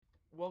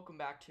welcome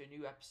back to a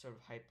new episode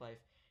of Hype Life.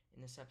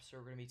 In this episode,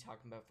 we're going to be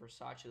talking about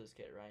Versace. Let's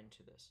get right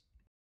into this.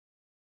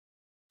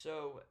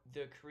 So,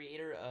 the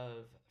creator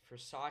of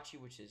Versace,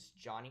 which is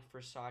Gianni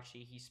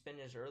Versace, he spent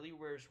his early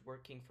years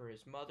working for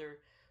his mother,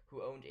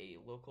 who owned a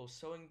local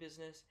sewing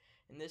business.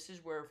 And this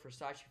is where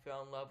Versace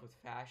fell in love with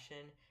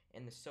fashion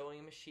and the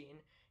sewing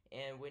machine.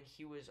 And when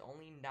he was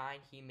only 9,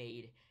 he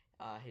made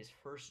his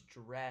first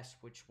dress,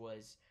 which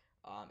was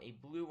a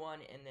blue one.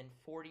 And then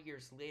 40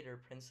 years later,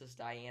 Princess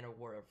Diana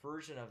wore a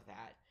version of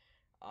that.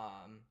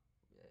 Um,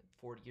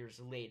 40 years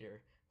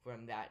later,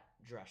 when that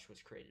dress was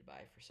created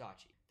by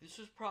Versace. This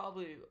was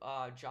probably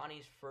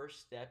Johnny's first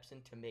steps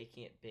into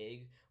making it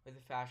big with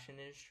the fashion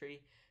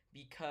industry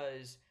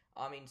because,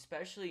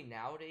 especially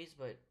nowadays,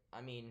 but,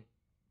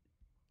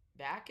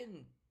 back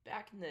in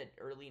the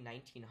early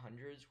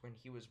 1900s when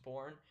he was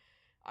born,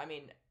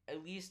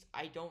 at least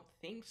I don't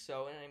think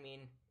so,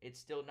 and it's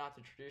still not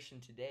the tradition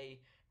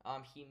today.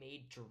 He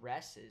made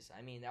dresses.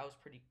 That was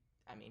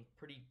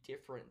pretty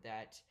different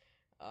that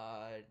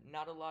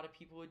not a lot of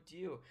people would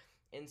do.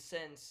 And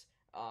since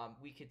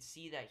we could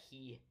see that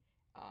he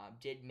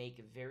did make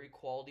a very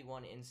quality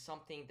one and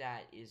something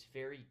that is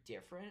very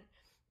different,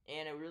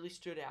 and it really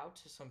stood out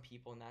to some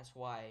people, and that's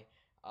why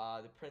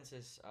the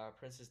Princess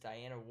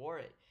Diana wore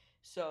it.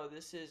 So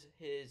this is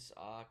his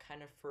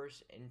kind of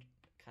first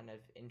kind of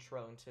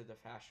intro into the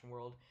fashion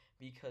world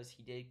because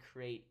he did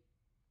create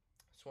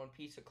this one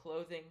piece of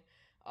clothing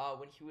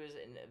when he was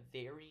in a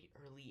very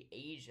early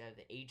age, at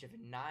the age of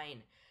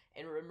 9.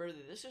 And remember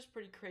that this is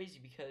pretty crazy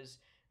because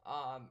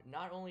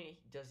not only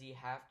does he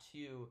have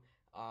to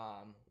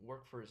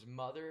work for his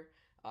mother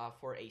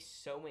for a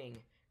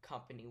sewing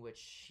company, which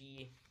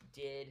she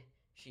did.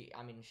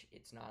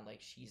 It's not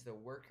like she's the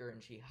worker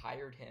and she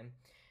hired him.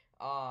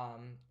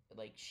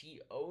 Like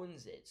she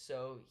owns it,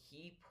 so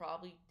he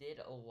probably did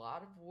a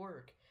lot of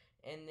work,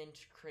 and then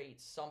to create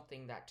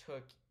something that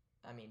took,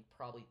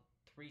 probably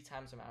 3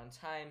 times the amount of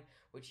time,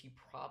 which he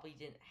probably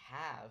didn't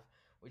have,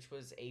 which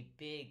was a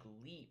big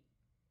leap.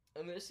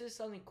 And this is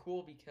something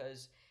cool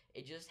because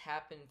it just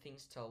happened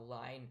things to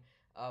align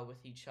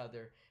with each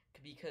other.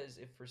 Because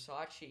if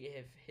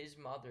his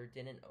mother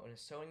didn't own a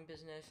sewing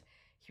business,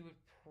 there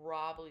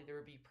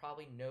would be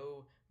probably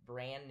no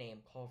brand name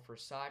called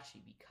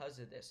Versace because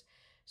of this.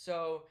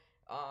 So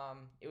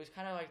it was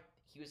kind of like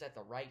he was at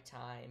the right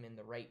time in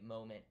the right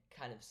moment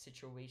kind of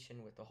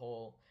situation with the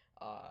whole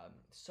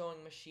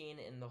sewing machine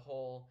and the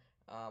whole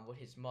what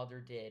his mother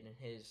did and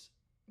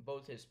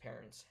both his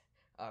parents'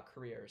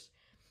 careers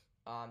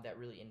that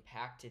really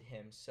impacted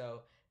him.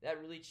 So that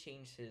really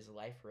changed his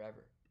life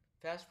forever.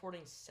 Fast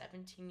forwarding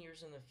 17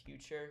 years in the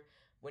future,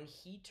 when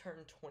he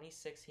turned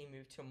 26, he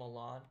moved to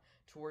Milan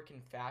to work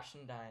in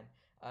fashion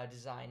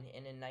design.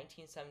 And in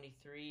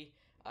 1973,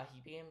 he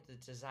became the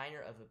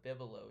designer of the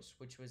Bibelots,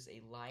 which was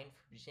a line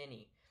for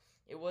Ginny.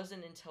 It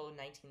wasn't until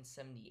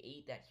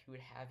 1978 that he would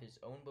have his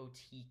own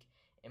boutique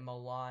in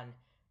Milan,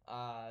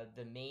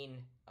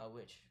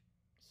 which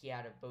he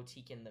had a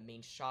boutique in the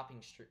main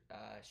shopping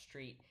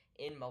street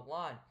in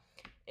Milan.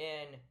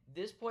 And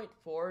this point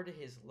forward,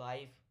 his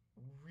life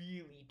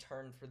really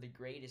turned for the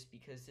greatest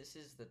because this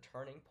is the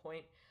turning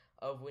point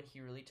of when he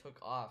really took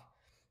off.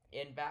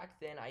 And back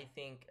then, I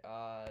think,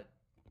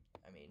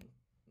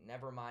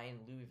 never mind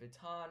Louis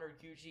Vuitton or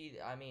Gucci.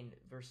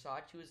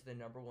 Versace was the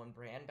number one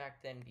brand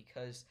back then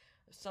because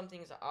some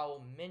things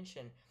I'll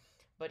mention.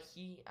 But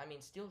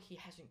still he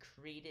hasn't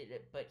created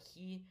it, but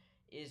he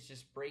is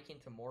just breaking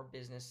into more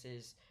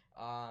businesses.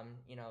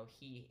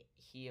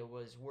 He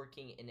was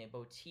working in a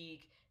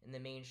boutique in the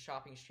main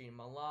shopping street in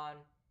Milan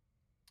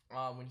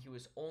when he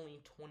was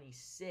only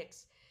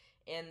 26,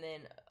 and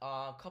then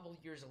a couple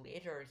of years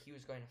later, he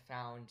was going to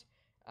found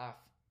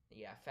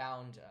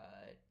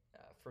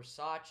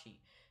Versace.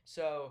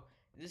 So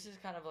this is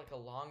kind of like a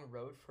long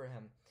road for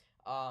him.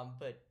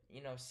 But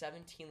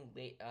 17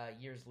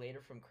 years later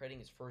from creating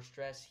his first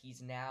dress,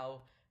 he's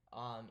now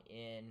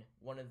in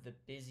one of the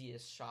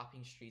busiest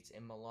shopping streets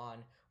in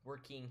Milan,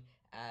 working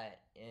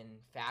in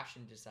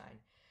fashion design.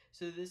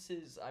 So this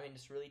is,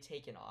 it's really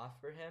taken off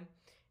for him,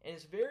 and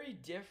it's very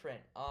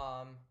different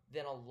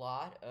than a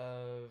lot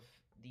of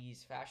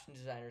these fashion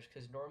designers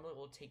because normally it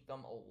will take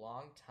them a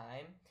long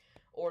time,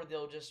 or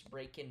they'll just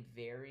break in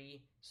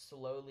very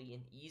slowly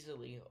and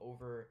easily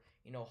over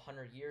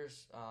 100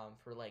 years.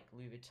 For like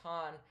Louis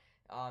Vuitton,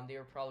 they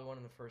were probably one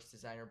of the first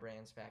designer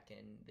brands back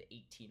in the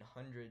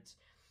 1800s.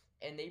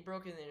 And they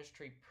broke in the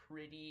industry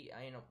pretty,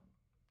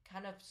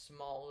 kind of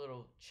small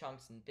little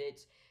chunks and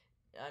bits.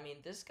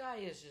 This guy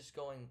is just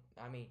going,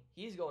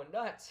 he's going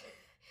nuts.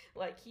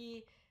 Like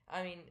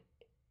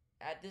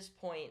at this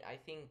point, I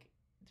think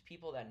the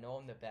people that know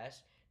him the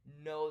best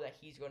know that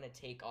he's going to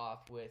take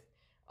off with,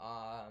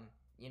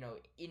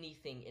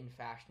 anything in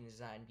fashion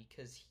design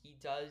because he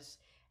does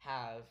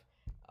have,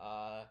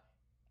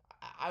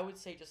 I would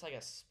say just like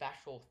a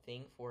special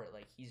thing for it.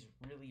 Like he's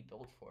really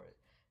built for it.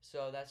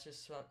 So that's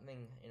just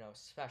something,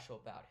 special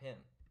about him.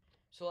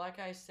 So like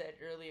I said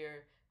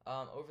earlier,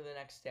 over the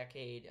next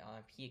decade,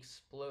 he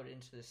exploded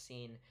into the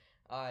scene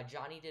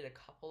Johnny did a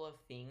couple of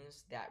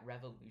things that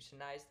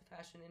revolutionized the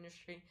fashion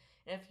industry.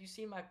 And if you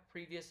see my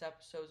previous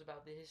episodes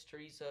about the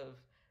histories of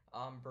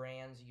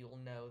brands, you'll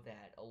know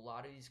that a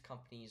lot of these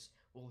companies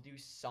will do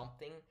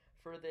something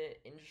for the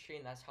industry,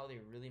 and that's how they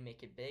really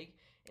make it big.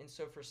 And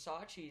so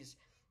Versace's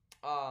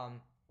um,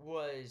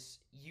 was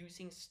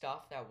using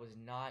stuff that was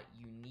not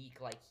unique.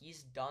 Like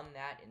he's done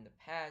that in the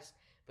past,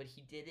 but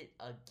he did it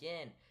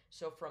again.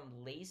 So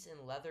from lace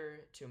and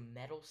leather to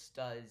metal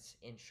studs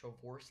and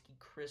Swarovski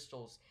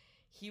crystals,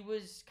 he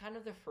was kind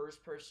of the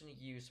first person to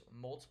use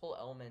multiple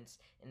elements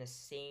in the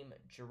same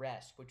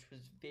dress, which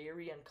was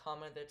very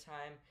uncommon at the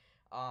time.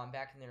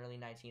 Back in the early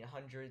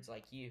 1900s,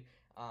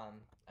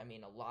 I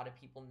mean, a lot of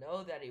people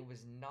know that it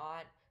was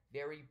not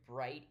very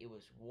bright. It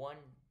was one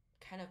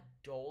kind of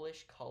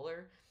dullish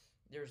color.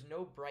 There's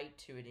no bright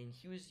to it, and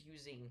he was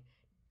using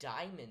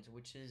diamonds,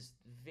 which is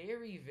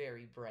very,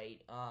 very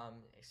bright,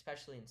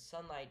 especially in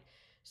sunlight.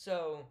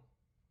 So,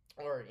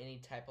 or any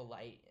type of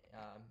light,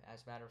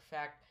 as a matter of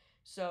fact.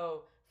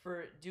 So,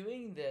 for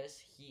doing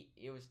this,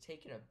 it was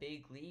taking a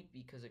big leap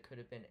because it could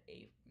have been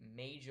a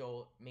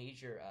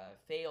major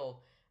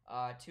fail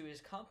to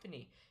his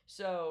company.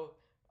 So,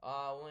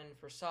 when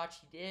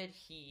Versace did,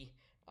 he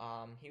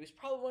was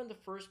probably one of the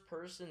first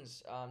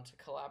persons to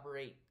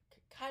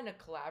kind of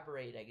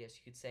collaborate, I guess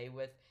you could say,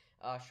 with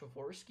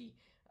Swarovski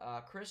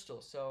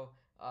crystal. So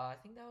I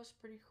think that was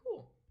pretty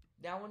cool.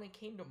 Now, when it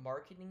came to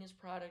marketing his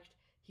product,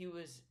 he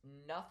was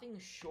nothing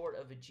short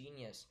of a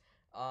genius.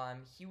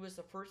 He was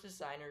the first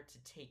designer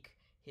to take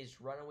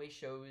his runaway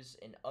shows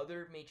in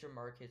other major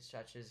markets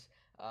such as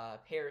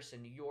Paris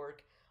and New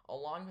York,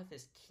 along with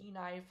his keen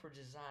eye for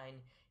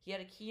design. He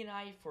had a keen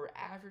eye for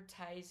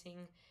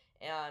advertising,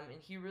 and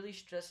he really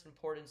stressed the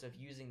importance of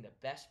using the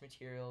best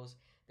materials,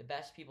 the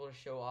best people to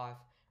show off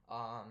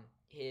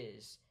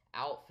his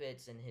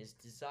outfits and his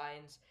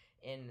designs,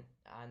 and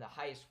the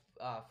highest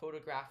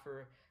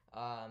photographers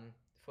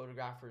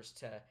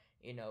to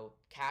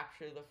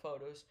capture the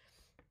photos.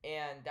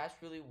 And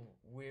that's really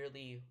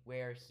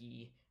where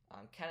he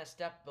kind of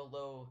stepped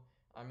above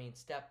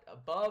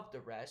the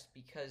rest,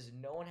 because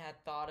no one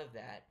had thought of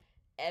that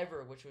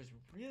ever, which was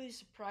really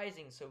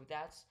surprising. So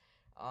that's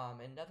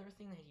another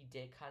thing that he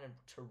did kind of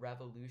to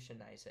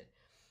revolutionize it.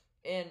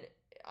 And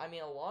I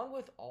mean, along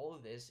with all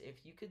of this,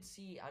 if you could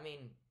see, I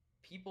mean,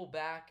 people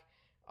back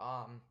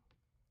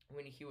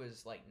when he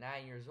was like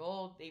 9 years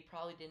old, they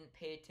probably didn't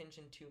pay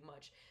attention too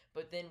much.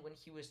 But then when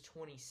he was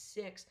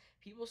 26,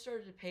 people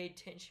started to pay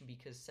attention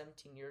because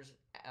 17 years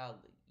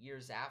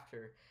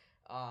after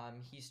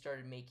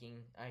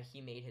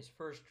he made his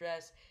first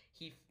dress.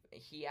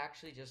 He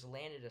actually just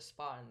landed a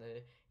spot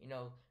in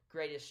the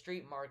greatest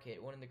street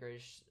market, one of the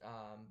greatest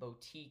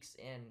boutiques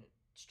and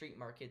street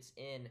markets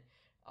in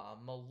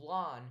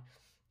Milan,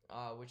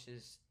 which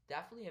is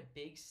definitely a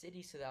big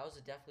city. So that was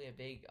definitely a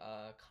big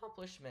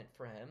accomplishment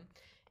for him.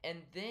 And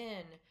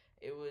then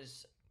it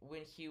was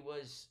when he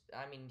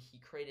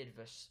created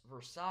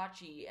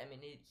Versace. I mean,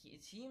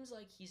 it seems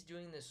like he's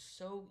doing this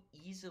so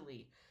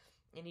easily,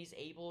 and he's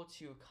able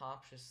to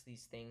accomplish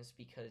these things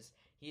because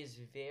he is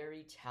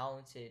very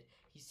talented.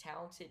 He's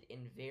talented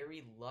and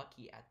very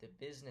lucky at the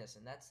business,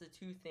 and that's the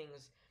two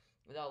things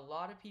that a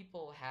lot of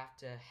people have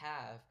to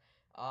have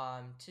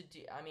to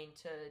do. I mean,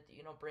 to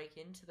break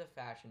into the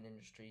fashion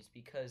industries,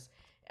 because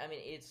I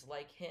mean, it's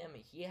like him.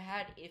 He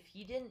had if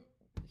he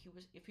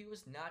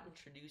was not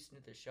introduced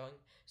into the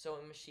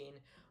sewing machine,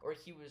 or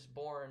he was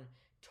born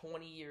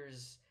 20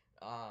 years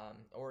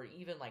or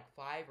even like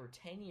 5 or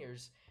 10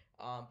 years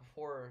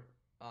before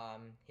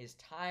his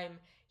time,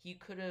 he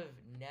could have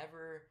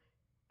never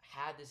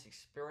had this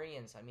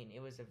experience. I mean,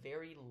 it was a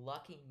very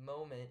lucky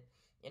moment,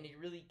 and he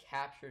really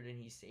captured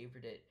and he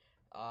savored it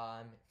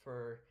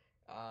for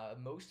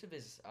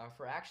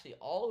for actually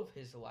all of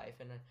his life.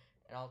 And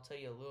I'll tell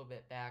you a little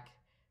bit back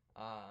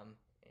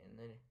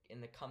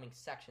in the coming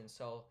section.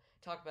 So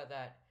talk about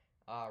that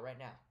right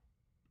now.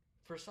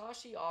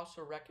 Versace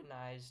also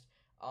recognized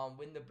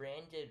when the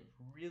brand did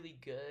really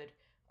good,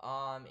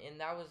 and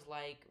that was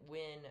like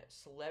when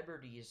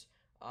celebrities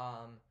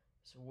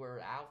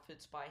were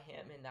outfits by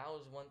him, and that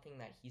was one thing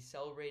that he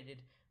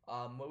celebrated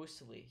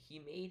mostly. He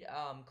made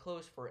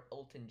clothes for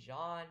Elton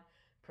John,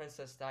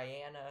 Princess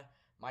Diana,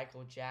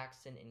 Michael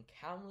Jackson, and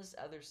countless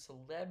other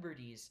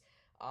celebrities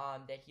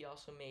that he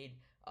also made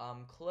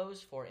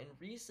clothes for. And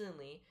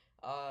recently,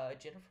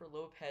 Jennifer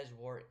Lopez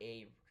wore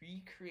a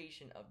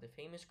recreation of the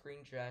famous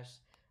green dress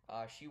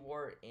she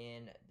wore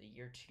in the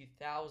year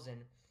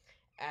 2000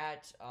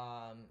 at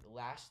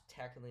last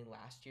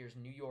year's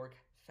New York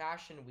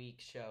Fashion Week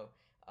show,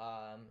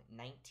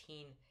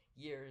 19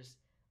 years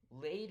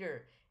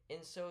later.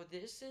 And so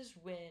this is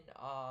when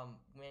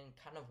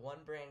kind of one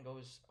brand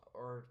goes,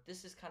 or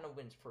this is kind of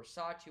when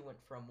Versace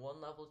went from one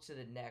level to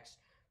the next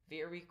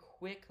very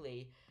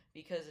quickly,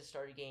 because it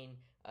started getting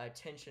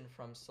attention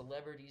from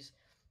celebrities,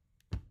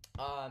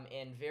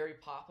 and very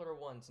popular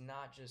ones,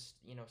 not just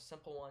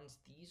simple ones.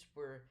 These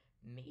were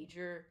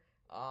major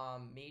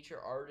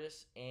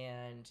artists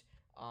and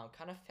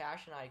kind of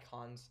fashion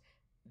icons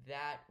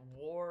that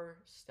wore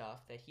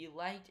stuff that he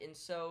liked. And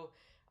so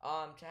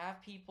to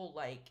have people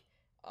like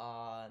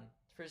um,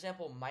 for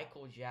example,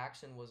 Michael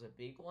Jackson was a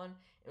big one.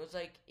 It was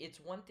like it's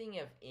one thing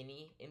if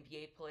any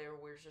NBA player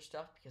wears their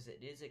stuff because it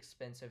is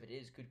expensive, it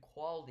is good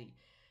quality,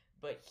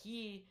 but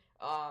he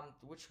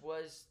which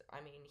was,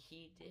 I mean,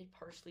 he did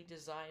partially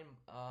design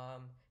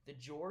the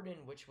Jordan,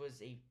 which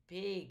was a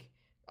big,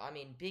 I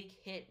mean, big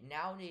hit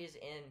nowadays.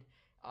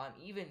 And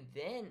even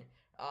then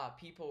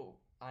people,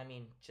 I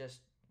mean, just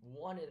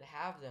wanted to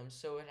have them.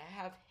 So to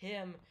have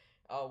him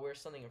wear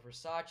something of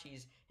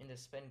Versace's and to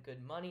spend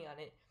good money on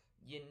it,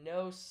 you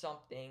know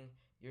something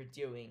you're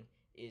doing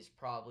is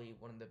probably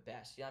one of the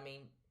best. I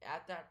mean,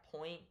 at that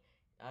point,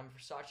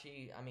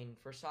 Versace, I mean,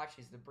 Versace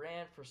is the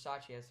brand,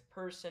 Versace as a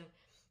person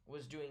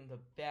was doing the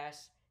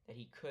best that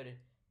he could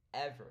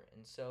ever.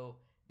 And so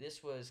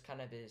this was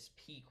kind of his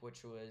peak,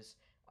 which was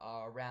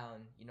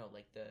around,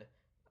 like the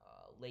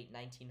late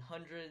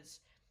 1900s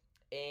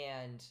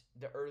and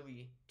the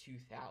early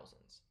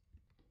 2000s.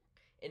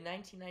 In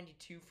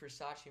 1992,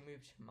 Versace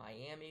moved to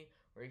Miami,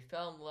 where he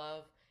fell in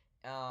love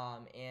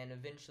and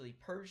eventually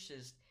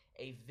purchased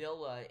a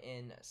villa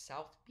in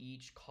South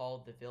Beach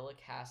called the Villa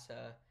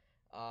Casa,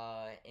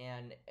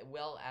 and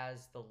well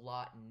as the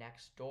lot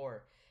next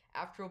door.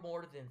 After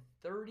more than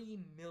 $30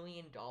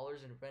 million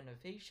in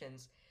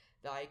renovations,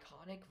 the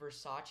iconic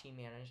Versace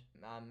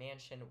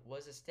mansion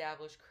was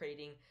established,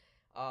 creating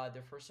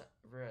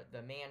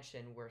the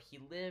mansion where he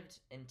lived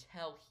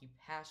until he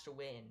passed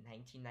away in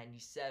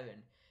 1997.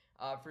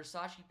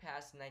 Versace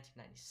passed in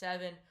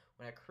 1997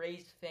 when a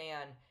crazed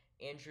fan,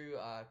 Andrew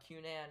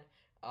Cunanan,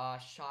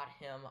 shot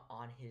him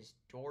on his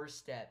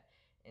doorstep,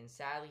 and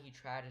sadly he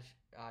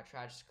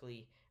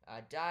tragically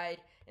died.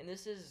 And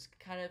this is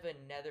kind of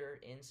another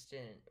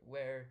incident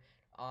where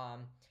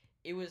um,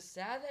 it was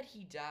sad that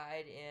he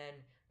died in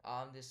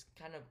this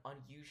kind of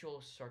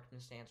unusual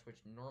circumstance, which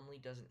normally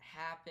doesn't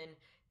happen,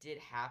 did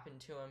happen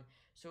to him.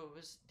 So it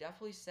was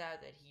definitely sad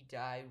that he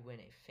died when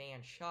a fan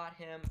shot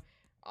him.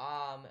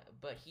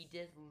 But he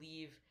did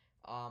leave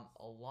a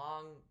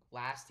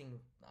long-lasting,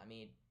 I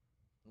mean,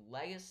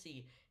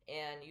 legacy,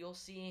 and you'll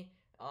see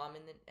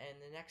in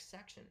the next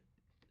section.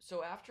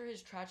 So after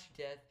his tragic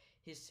death,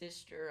 his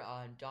sister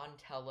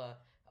Donatella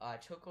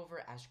took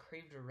over as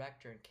creative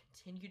director and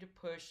continued to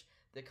push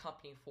the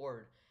company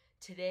forward.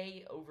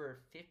 Today,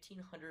 over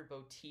 1,500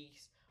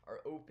 boutiques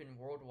are open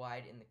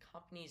worldwide, and the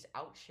company's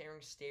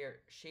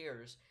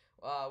shares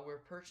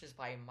were purchased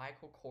by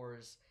Michael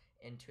Kors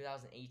in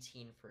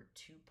 2018 for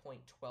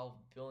 2.12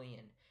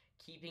 billion,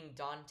 keeping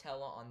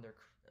Donatella on their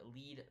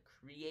lead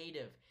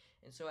creative.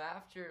 And so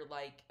after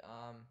like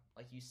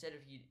you said,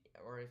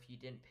 if you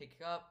didn't pick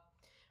up,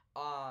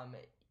 um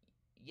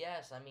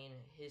yes, I mean,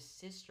 his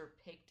sister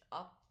picked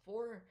up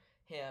for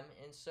him,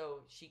 and so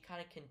she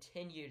kind of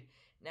continued.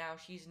 Now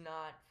she's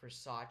not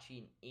Versace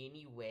in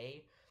any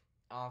way.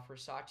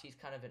 Versace's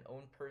kind of an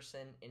own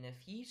person, and if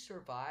he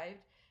survived,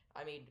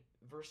 I mean,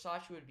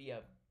 Versace would be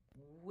a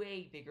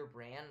way bigger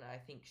brand. I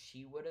think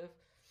she would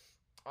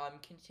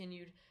have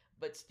continued,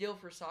 but still,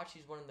 Versace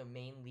is one of the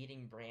main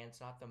leading brands.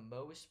 Not the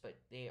most, but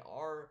they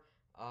are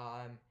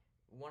um,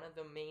 one of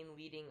the main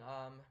leading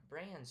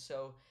brands.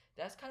 So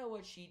that's kind of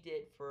what she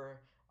did for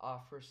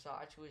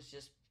Versace, was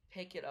just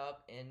pick it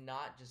up and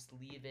not just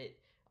leave it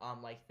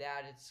like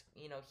that. It's,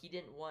 he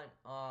didn't want.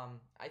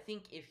 I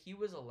think if he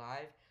was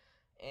alive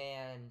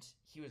and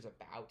he was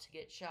about to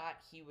get shot,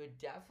 he would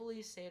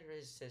definitely say to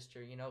his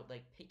sister,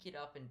 like, pick it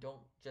up and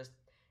don't just,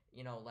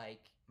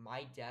 like,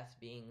 my death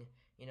being,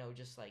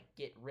 just like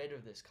get rid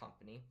of this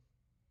company.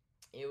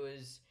 It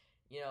was,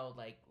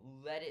 like,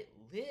 let it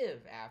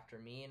live after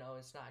me.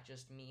 It's not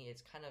just me,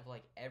 it's kind of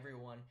like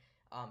everyone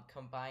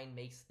combined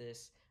makes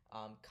this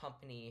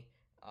company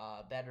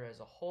better as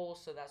a whole.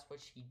 So that's what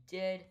she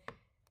did.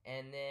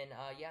 And then,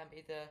 yeah,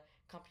 made the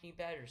company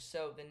better.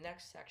 So the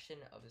next section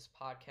of this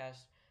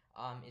podcast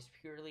is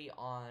purely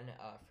on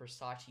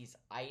Versace's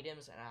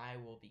items, and I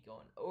will be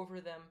going over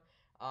them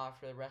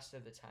for the rest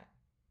of the time.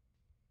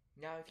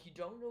 Now, if you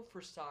don't know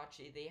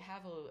Versace, they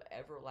have a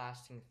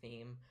everlasting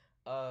theme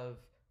of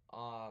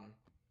um,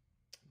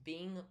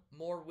 being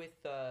more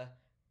with the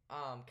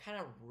kind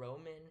of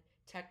Roman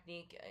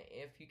technique,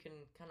 if you can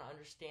kind of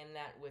understand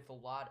that, with a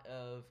lot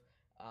of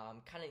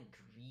kind of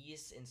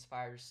Greece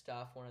inspired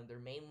stuff. One of their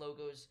main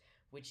logos,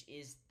 which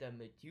is the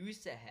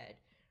Medusa head,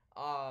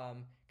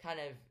 kind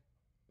of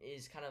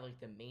is kind of like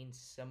the main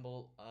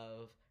symbol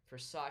of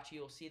Versace.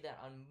 You'll see that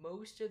on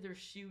most of their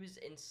shoes,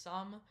 and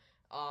some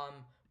um,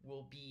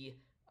 will be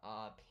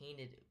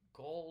painted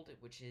gold,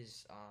 which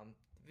is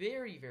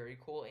very, very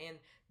cool. And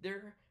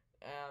they're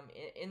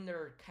in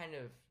their kind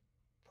of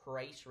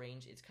price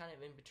range. It's kind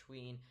of in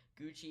between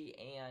Gucci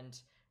and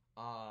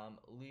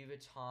Louis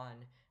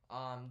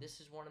Vuitton. This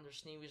is one of their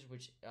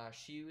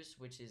shoes,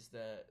 which is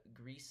the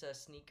Grisa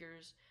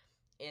sneakers,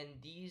 and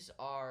these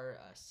are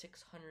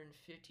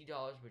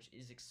 $650, which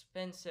is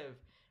expensive.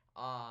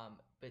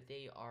 But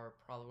they are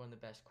probably one of the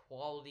best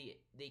quality.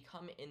 They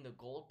come in the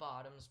gold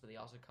bottoms, but they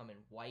also come in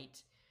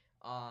white,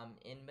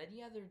 and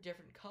many other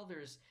different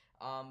colors.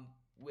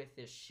 with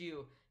this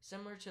shoe,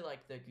 similar to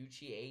like the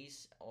Gucci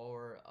Ace,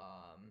 or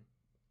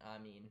I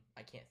mean,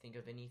 I can't think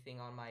of anything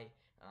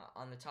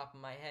on the top of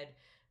my head,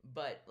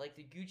 but like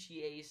the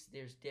Gucci Ace,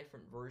 there's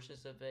different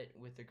versions of it.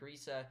 With the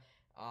Grisa,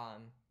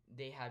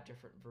 they have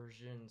different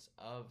versions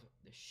of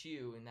the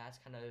shoe, and that's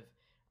kind of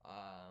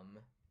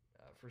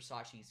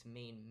Versace's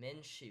main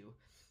men's shoe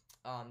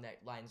that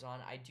lines on.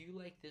 I do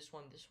like this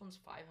one. This one's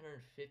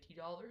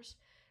 $550,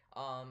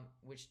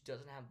 which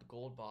doesn't have the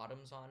gold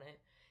bottoms on it.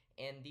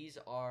 And these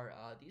are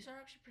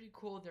actually pretty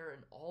cool. They're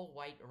an all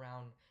white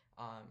around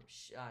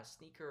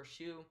sneaker or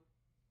shoe,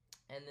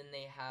 and then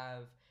they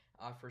have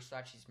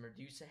Versace's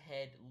Medusa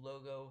head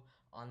logo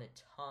on the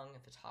tongue,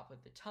 at the top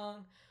of the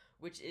tongue,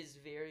 which is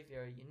very,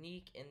 very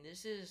unique. And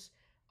this is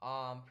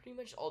pretty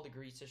much all the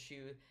Grisa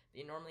shoe.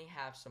 They normally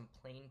have some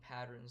plain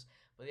patterns,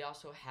 but they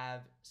also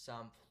have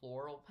some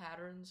floral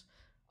patterns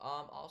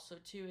also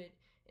to it.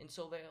 And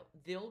so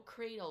they'll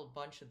create a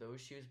bunch of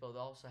those shoes, but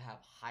they'll also have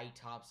high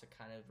tops that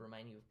kind of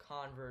remind you of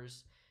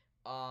Converse.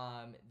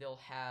 They'll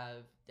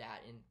have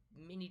that in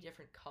many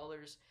different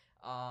colors.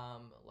 A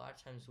lot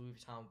of times Louis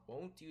Vuitton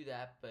won't do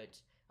that,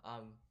 but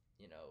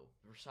you know,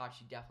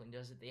 Versace definitely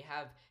does it. They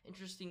have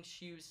interesting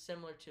shoes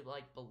similar to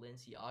like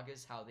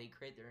Balenciaga's, how they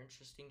create their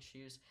interesting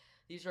shoes.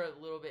 These are a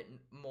little bit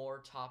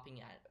more, topping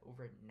at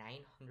over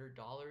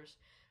 $900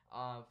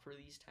 for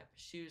these type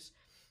of shoes.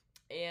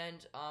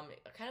 And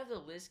kind of the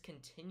list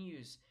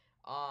continues,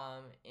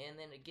 and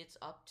then it gets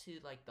up to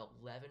like the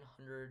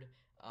 1100,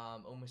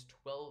 almost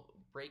 12,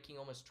 breaking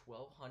almost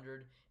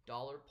 $1,200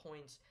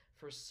 points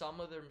for some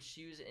of them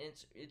shoes, and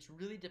it's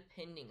really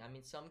depending. I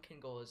mean, some can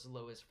go as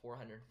low as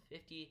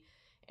 450,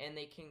 and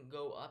they can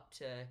go up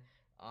to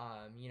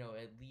you know,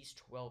 at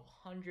least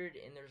 1200,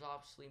 and there's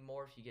obviously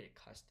more if you get it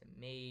custom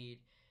made,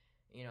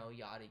 you know,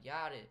 yada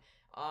yada.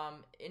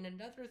 And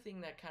another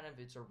thing that kind of,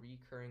 it's a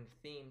recurring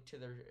theme to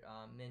their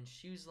men's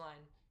shoes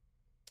line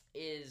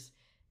is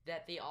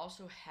that they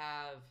also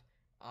have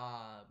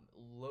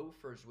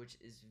loafers, which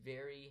is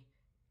very,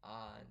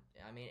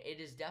 I mean, it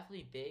is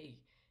definitely big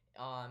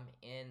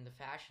in the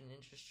fashion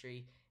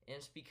industry, and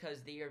it's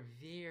because they are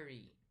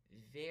very,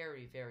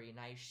 very, very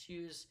nice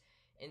shoes.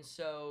 And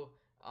so,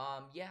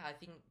 yeah, I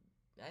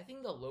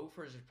think the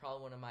loafers are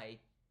probably one of my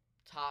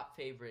top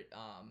favorite,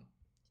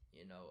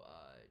 you know,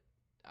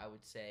 I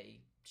would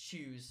say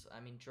shoes. I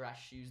mean, dress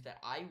shoes that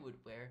I would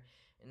wear,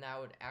 and that I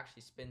would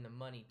actually spend the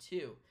money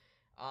too.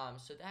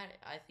 So that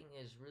I think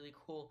is really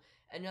cool.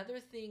 Another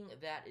thing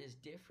that is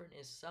different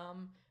is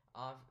some,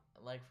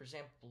 like for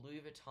example, Louis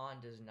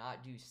Vuitton does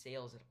not do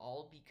sales at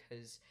all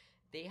because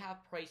they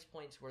have price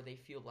points where they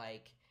feel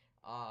like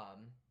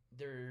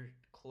their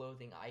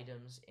clothing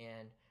items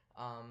and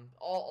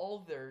all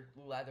of their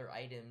leather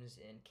items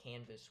and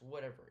canvas,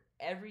 whatever,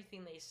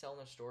 everything they sell in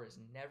the store is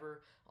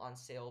never on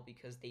sale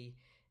because they,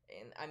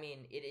 and I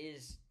mean, it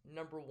is,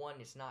 number one,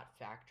 it's not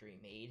factory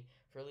made.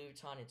 For Louis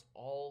Vuitton, it's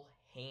all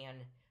hand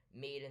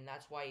made, and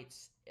that's why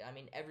it's, I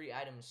mean, every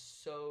item is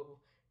so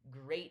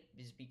great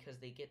is because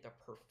they get the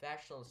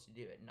professionals to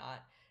do it,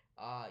 not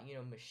you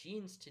know,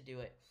 machines to do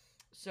it.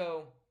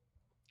 So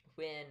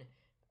when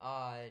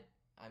I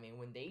mean,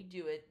 when they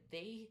do it,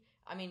 they,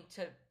 I mean,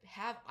 to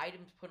have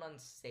items put on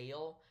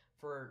sale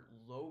for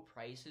low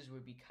prices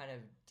would be kind of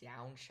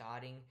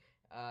downshotting,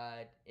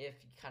 if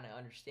you kind of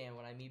understand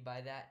what I mean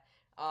by that.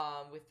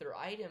 With their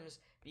items,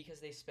 because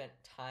they spent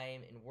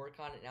time and work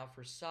on it. Now,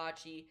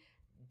 Versace,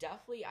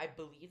 definitely, I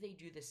believe they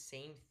do the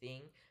same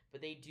thing,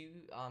 but they do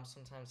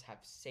sometimes have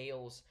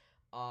sales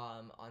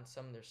on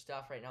some of their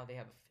stuff. Right now, they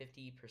have a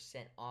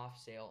 50% off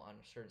sale on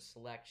a certain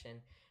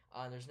selection.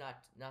 There's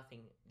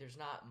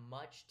not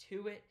much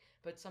to it,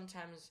 but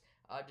sometimes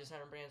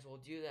designer brands will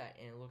do that,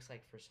 and it looks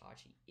like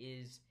Versace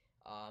is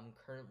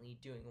currently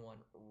doing one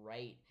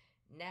right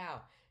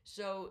now.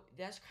 So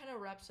that's kind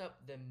of wraps up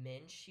the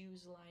men's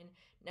shoes line.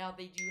 Now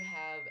they do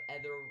have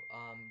other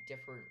um,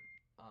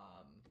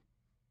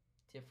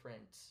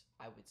 different,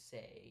 I would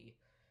say,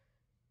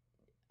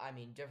 I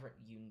mean, different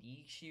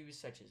unique shoes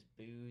such as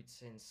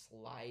boots and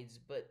slides,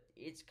 but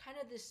it's kind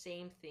of the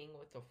same thing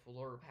with the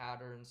floor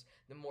patterns,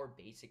 the more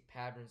basic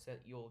patterns that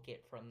you'll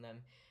get from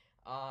them.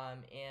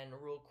 And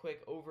real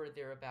quick, over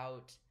they're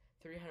about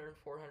 $300,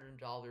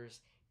 $400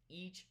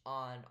 each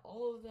on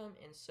all of them,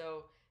 and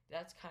so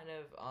that's kind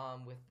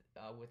of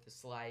with the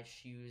slide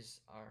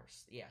shoes, or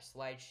yeah,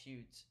 slide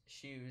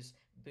shoes,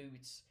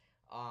 boots,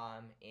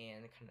 and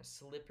kind of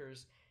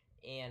slippers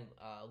and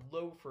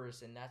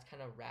loafers, and that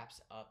kind of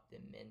wraps up the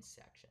men's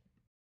section.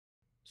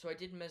 So I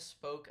did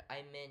misspoke.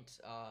 I meant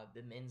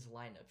the men's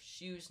line of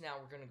shoes. Now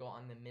we're gonna go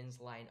on the men's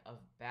line of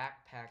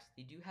backpacks.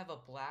 They do have a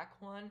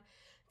black one,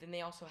 then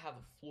they also have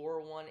a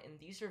floral one, and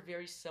these are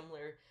very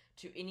similar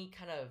to any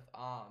kind of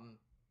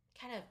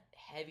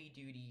heavy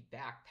duty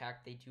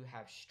backpack. They do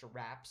have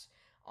straps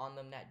on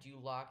them that do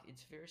lock.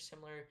 It's very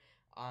similar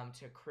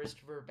to a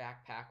Christopher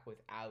backpack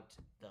without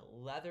the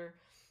leather.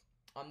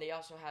 They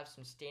also have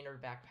some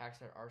standard backpacks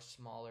that are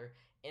smaller,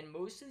 and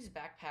most of these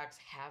backpacks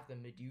have the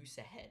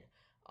Medusa head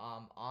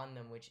on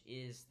them, which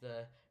is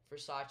the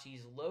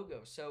Versace's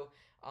logo. So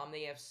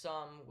they have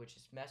some which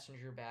is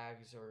messenger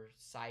bags or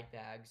side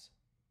bags.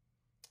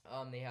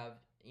 They have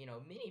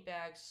mini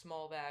bags,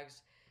 small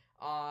bags,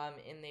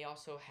 and they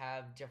also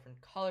have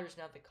different colors.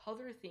 Now the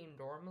color theme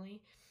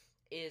normally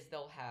is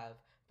they'll have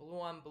blue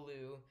on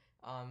blue.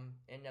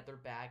 Another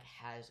bag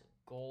has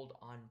gold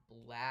on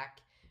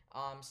black.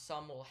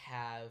 Some will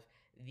have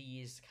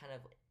these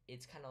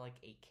it's kind of like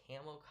a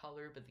camel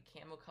color, but the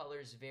camel color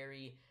is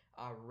very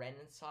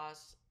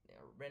Renaissance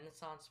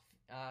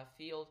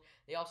field.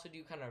 They also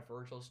do kind of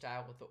Virgil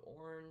style with the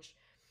orange.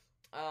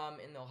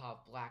 And they'll have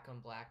black on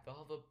black. They'll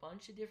have a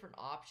bunch of different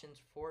options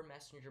for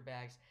messenger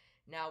bags.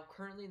 Now,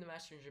 currently, the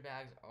messenger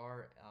bags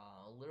are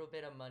a little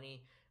bit of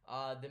money.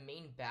 The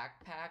main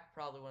backpack,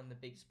 probably one of the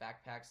biggest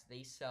backpacks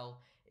they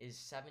sell, is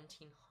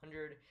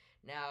 $1,700.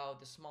 Now,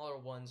 the smaller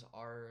ones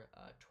are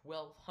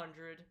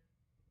 $1,200,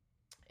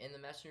 and the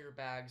messenger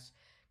bags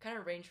kind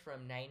of range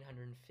from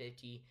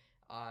 $950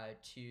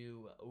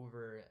 to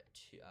over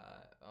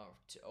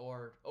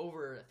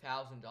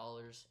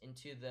 $1,000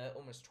 into the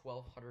almost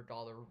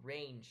 $1,200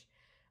 range.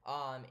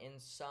 And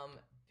some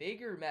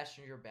bigger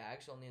messenger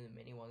bags, only the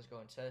mini ones go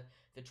into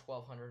the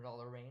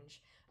 $1,200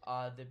 range.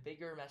 The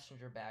bigger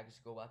messenger bags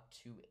go up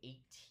to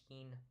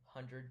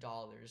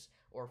 $1,800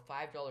 or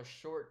 $5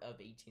 short of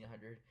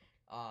 $1,800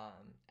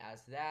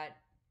 as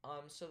that.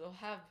 So they'll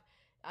have,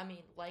 I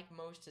mean, like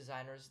most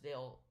designers,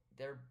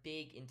 they're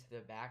big into the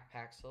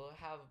backpack, so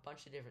they'll have a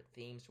bunch of different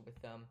themes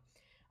with them,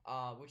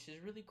 which is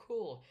really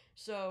cool.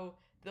 So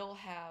they'll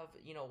have,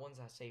 ones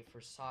that say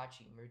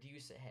Versace,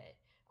 Medusa head,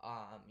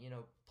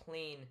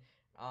 plain,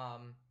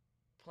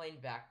 plain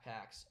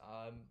backpacks,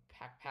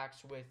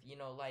 backpacks with,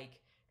 like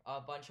a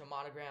bunch of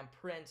monogram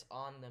prints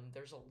on them.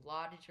 There's a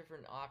lot of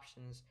different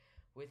options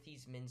with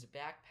these men's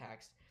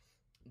backpacks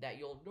that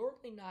you'll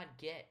normally not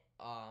get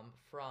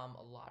from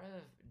a lot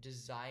of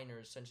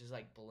designers such as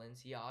like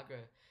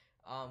Balenciaga,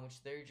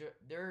 which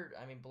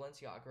I mean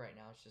Balenciaga right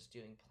now is just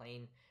doing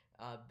plain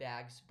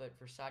bags, but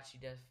Versace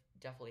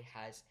definitely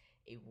has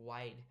a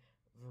wide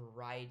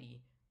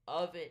variety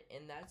of it,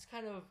 and that's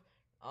kind of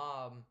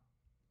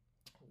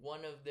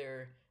one of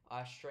their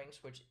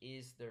strengths, which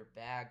is their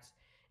bags.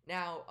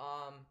 Now,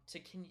 to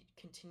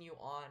continue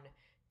on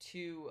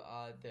to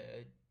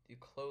the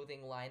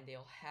clothing line,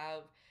 they'll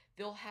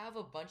have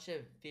a bunch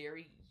of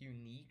very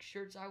unique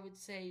shirts. I would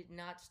say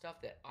not stuff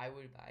that I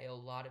would buy. A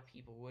lot of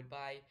people would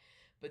buy,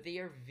 but they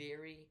are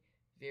very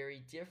very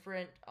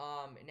different.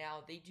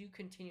 Now they do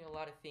continue a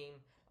lot of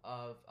theme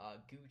of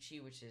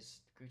Gucci, which is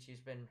Gucci's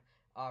been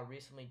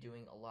recently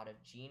doing a lot of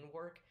jean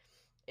work,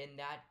 and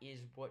that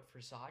is what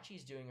Versace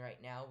is doing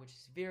right now, which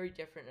is very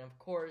different. And of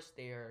course,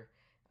 they are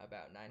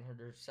about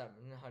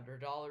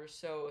 $900-$700.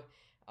 So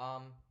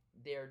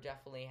they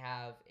definitely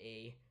have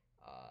a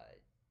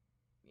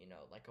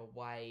like a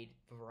wide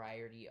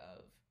variety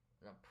of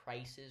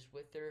prices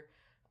with their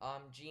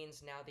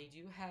jeans. Now they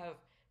do have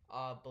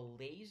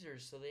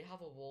blazers, so they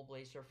have a wool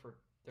blazer for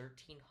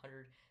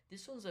 1,300.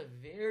 This one's a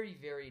very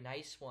very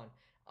nice one.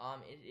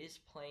 It is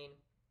plain,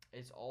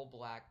 it's all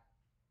black,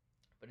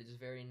 but it's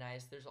very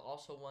nice. There's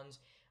also ones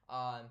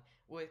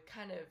with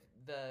kind of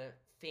the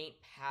faint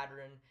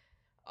pattern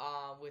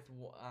with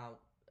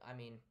I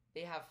mean,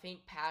 they have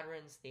faint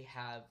patterns, they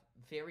have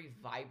very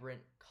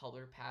vibrant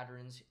color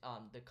patterns.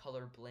 The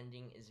color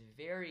blending is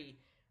very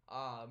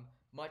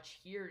much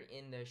here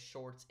in the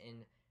shorts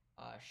and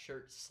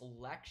shirt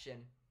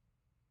selection.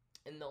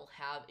 And they'll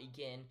have,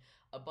 again,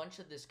 a bunch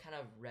of this kind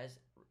of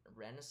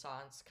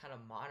Renaissance kind of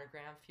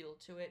monogram feel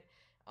to it.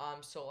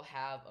 So I'll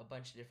have a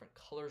bunch of different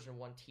colors in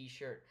one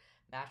t-shirt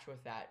matched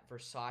with that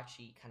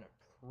Versace kind of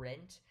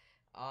print.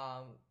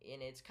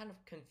 And it's kind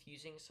of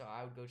confusing, so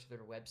I would go to their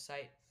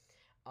website.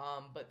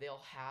 But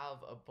they'll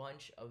have a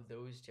bunch of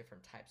those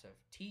different types of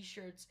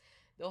t-shirts.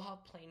 They'll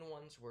have plain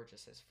ones where it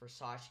just says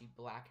Versace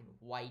black and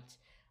white,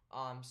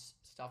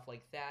 stuff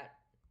like that.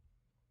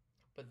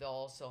 But they'll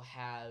also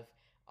have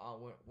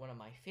one of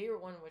my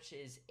favorite one, which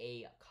is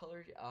a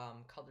color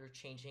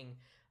changing,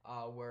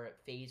 where it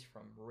fades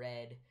from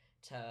red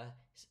to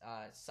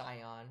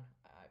cyan,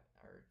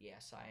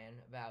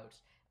 cyan, about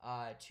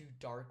to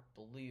dark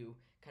blue,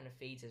 kind of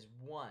fades as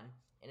one,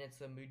 and it's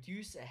the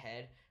Medusa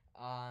head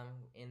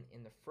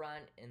in the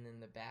front, and then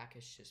the back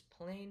is just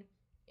plain.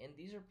 And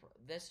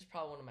this is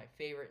probably one of my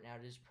favorite. Now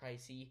it is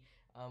pricey.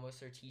 Most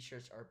of their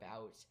t-shirts are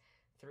about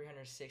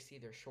 $360.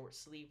 They're short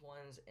sleeve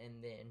ones,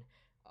 and then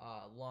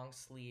long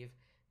sleeve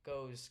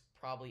goes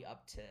probably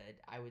up to,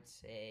 I would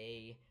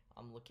say,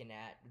 I'm looking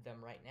at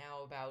them right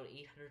now, about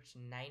 $800 to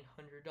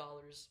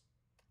 $900.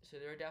 So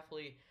they're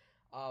definitely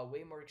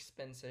way more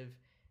expensive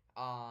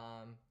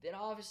than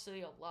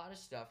obviously a lot of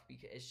stuff,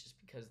 because it's just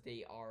because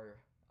they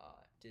are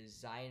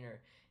designer,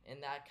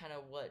 and that's kind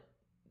of what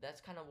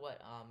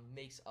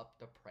makes up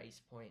the price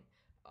point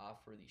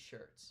for these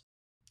shirts.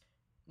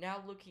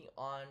 Now looking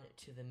on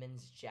to the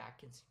men's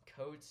jackets and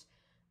coats,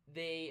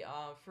 they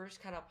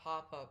first kind of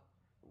pop up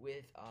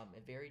with a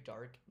very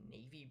dark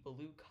navy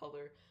blue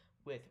color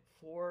with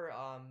four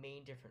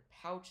main different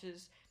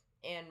pouches,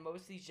 and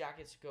most of these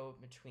jackets go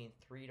between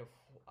to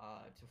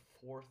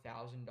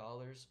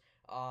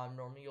 $4,000.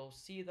 Normally you'll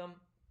see them.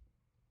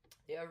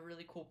 They have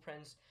really cool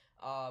prints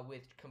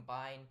with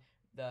combine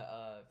the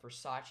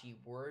Versace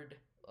word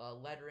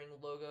lettering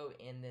logo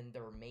and then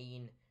their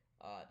main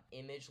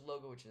image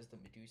logo, which is the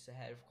Medusa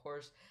head, of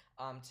course,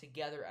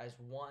 together as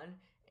one,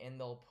 and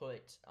they'll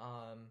put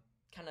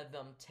kind of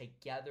them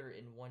together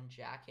in one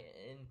jacket,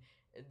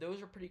 and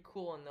those are pretty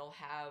cool. And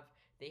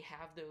they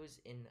have those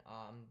in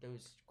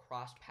those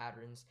cross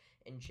patterns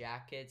in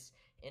jackets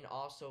and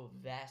also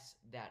vests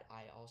that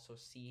I also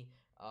see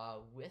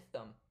with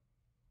them.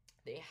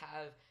 They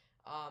have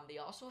they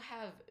also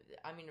have,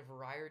 I mean, a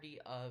variety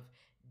of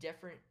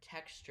different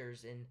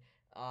textures and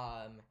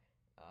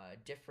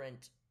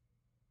different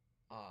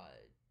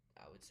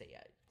I would say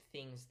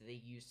things that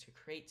they use to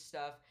create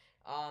stuff.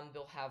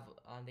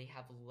 They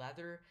have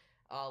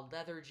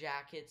leather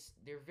jackets.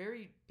 They're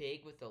very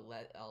big with the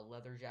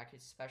leather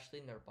jackets, especially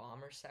in their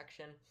bomber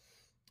section.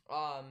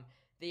 Um,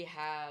 they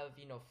have,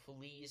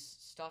 fleece,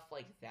 stuff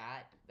like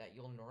that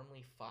you'll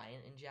normally find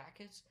in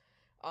jackets.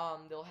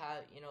 They'll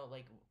have,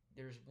 like,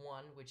 there's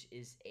one which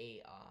is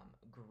a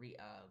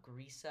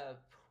Grisa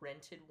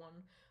printed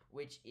one,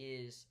 which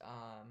is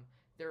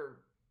their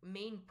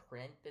main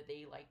print that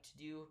they like to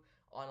do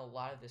on a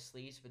lot of the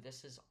sleeves, but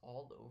this is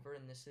all over,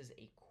 and this is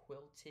a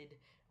quilted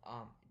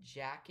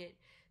jacket.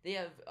 They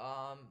have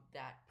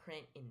that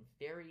print in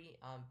very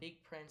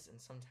big prints and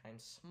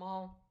sometimes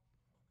small.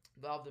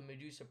 They'll have the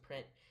Medusa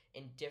print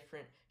in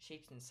different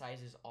shapes and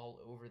sizes all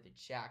over the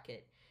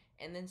jacket.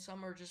 And then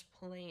some are just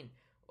plain,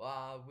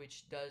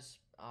 which does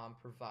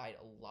provide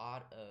a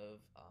lot of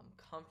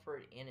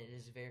comfort, and it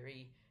is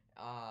very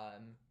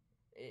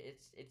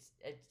it's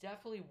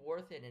definitely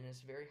worth it, and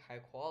it's very high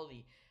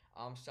quality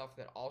stuff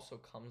that also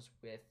comes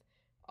with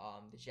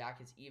the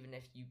jackets, even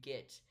if you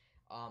get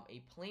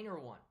a plainer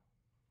one.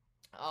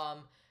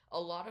 Um, a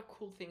lot of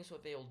cool things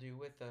what they'll do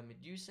with the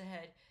Medusa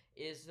head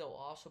is they'll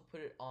also put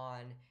it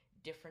on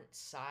different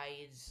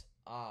sides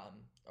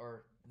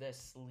or the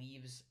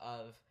sleeves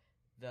of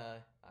the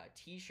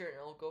t-shirt,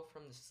 and it'll go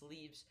from the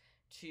sleeves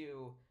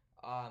to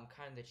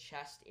kind of the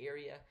chest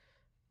area.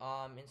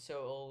 And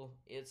so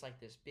it's like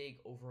this big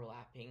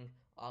overlapping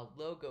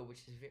logo,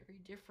 which is very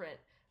different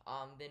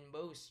than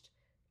most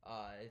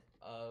uh,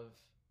 of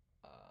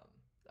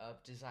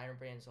of designer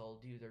brands will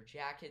do their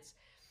jackets.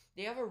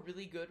 They have a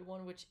really good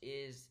one, which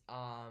is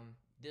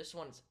this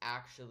one's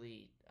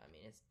actually, I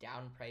mean, it's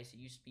down price. It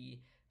used to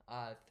be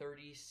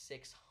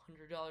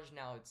 $3,600.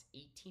 Now it's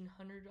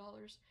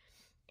 $1,800,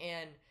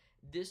 and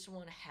this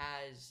one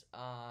has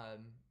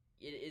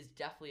it is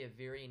definitely a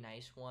very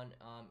nice one.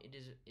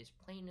 It's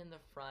plain in the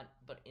front,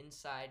 but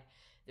inside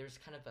there's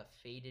kind of a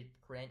faded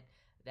print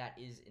that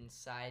is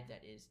inside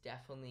that is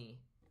definitely,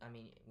 I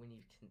mean,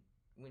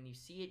 when you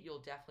see it, you'll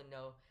definitely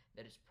know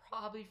that it's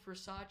probably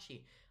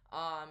Versace.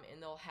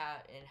 And they'll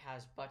have and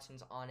has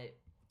buttons on it,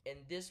 and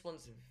this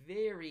one's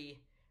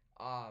very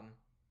um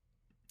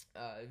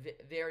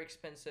very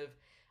expensive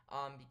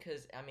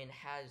because, I mean, it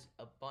has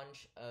a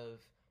bunch of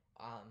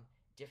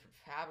different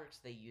fabrics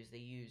they use. They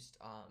used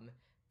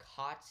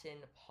cotton,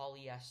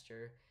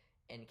 polyester,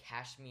 and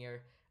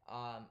cashmere,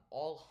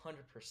 all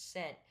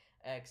 100%,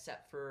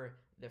 except for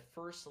the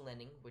first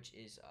linen, which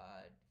is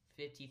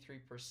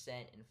 53%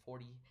 and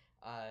 47%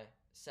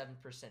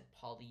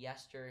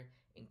 polyester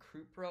and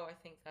Crupro. I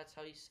think that's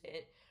how you say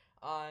it.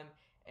 Um,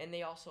 and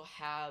they also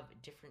have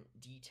different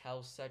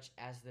details, such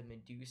as the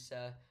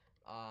Medusa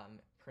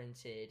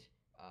printed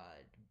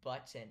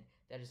button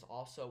that is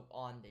also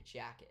on the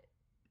jacket.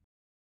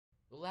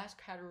 The last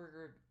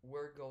category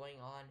we're going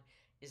on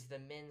is the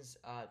men's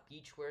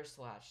beachwear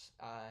slash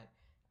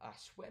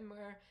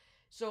swimwear.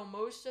 So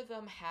most of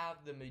them have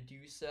the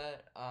Medusa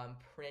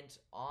print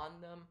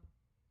on them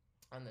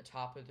on the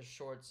top of the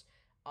shorts,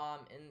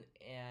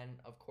 and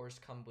of course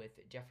come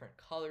with different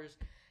colors.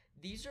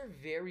 These are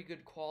very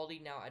good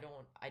quality. Now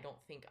I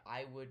don't think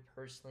I would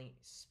personally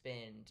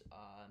spend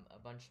a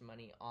bunch of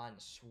money on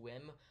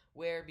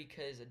swimwear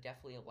because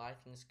definitely a lot of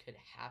things could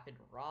happen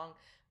wrong.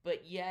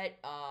 But yet,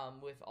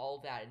 with all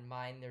that in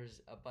mind,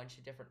 there's a bunch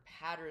of different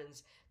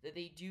patterns that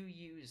they do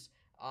use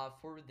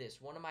for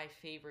this. One of my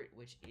favorite,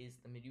 which is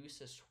the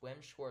Medusa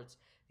swim shorts.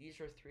 These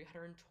are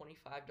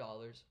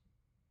 $325,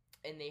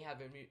 and they have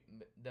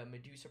the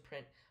Medusa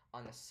print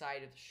on the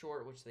side of the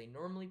short, which they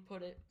normally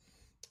put it,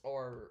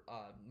 or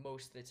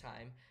most of the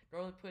time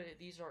normally put it.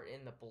 These are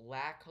in the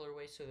black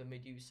colorway, so the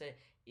Medusa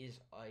is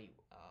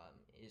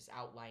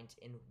outlined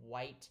in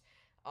white.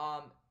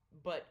 Um,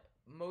 but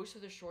most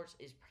of the shorts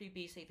is pretty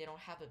basic. They don't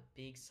have a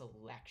big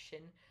selection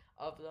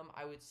of them.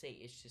 I would say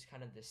it's just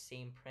kind of the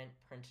same print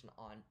printed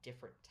on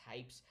different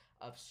types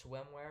of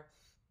swimwear.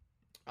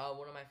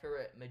 One of my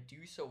favorite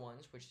Medusa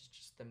ones, which is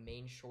just the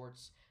main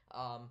shorts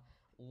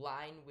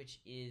line, which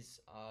is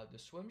the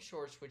swim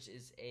shorts, which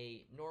is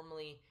a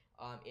normally,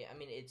 I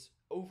mean, it's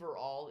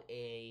overall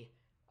a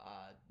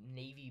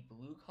navy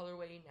blue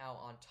colorway. Now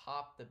on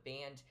top, the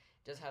band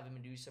does have a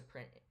Medusa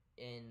print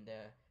in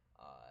the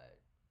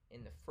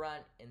in the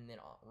front, and then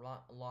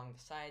along the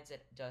sides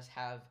it does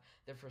have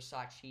the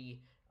Versace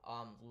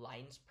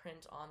lines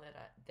print on it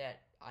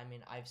that I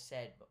mean I've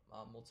said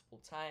multiple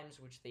times,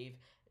 which they've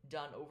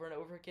done over and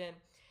over again,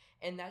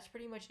 and that's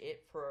pretty much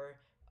it for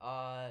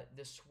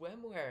the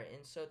swimwear.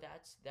 And so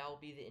that'll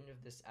be the end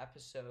of this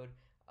episode.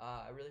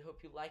 I really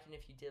hope you like it. And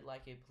if you did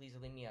like it, please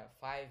leave me a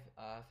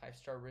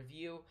five-star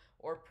review,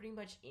 or pretty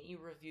much any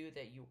review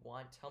that you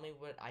want. Tell me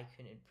what I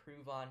can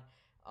improve on.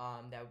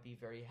 That would be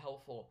very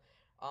helpful.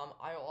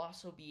 I'll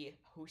also be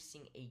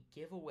hosting a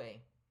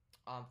giveaway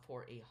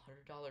for a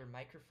 $100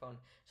 microphone.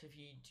 So if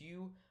you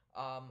do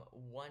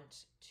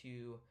want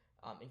to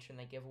enter in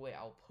that giveaway,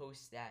 I'll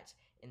post that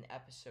in the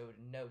episode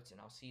notes, and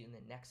I'll see you in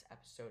the next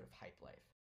episode of Hype Life.